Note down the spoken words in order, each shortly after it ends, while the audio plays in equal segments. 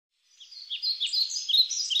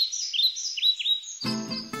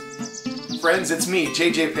Friends, it's me,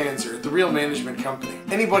 JJ Panzer, the Real Management Company.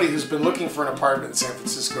 Anybody who's been looking for an apartment in San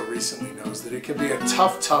Francisco recently knows that it can be a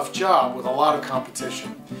tough job with a lot of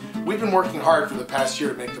competition. We've been working hard for the past year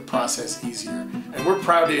to make the process easier, and we're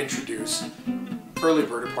proud to introduce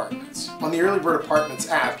Earlybird Apartments. On the Earlybird Apartments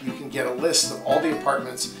app, you can get a list of all the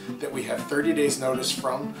apartments that we have 30 days notice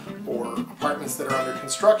from, or apartments that are under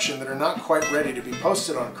construction that are not quite ready to be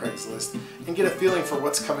posted on Craigslist, and get a feeling for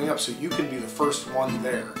what's coming up so you can be the first one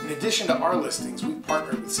there. In addition to our listings, we've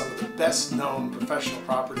partnered with some of the best known professional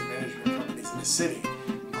property management companies in the city,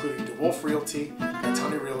 including DeWolf Realty,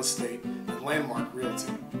 Gaetani Real Estate, and Landmark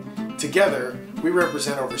Realty. Together, we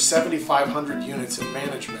represent over 7,500 units in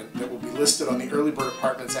management that will be listed on the Earlybird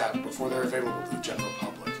Apartments app before they're available to the general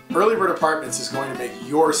public. Earlybird Apartments is going to make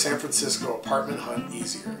your San Francisco apartment hunt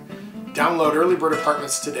easier. Download Earlybird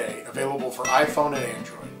Apartments today, available for iPhone and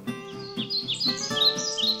Android.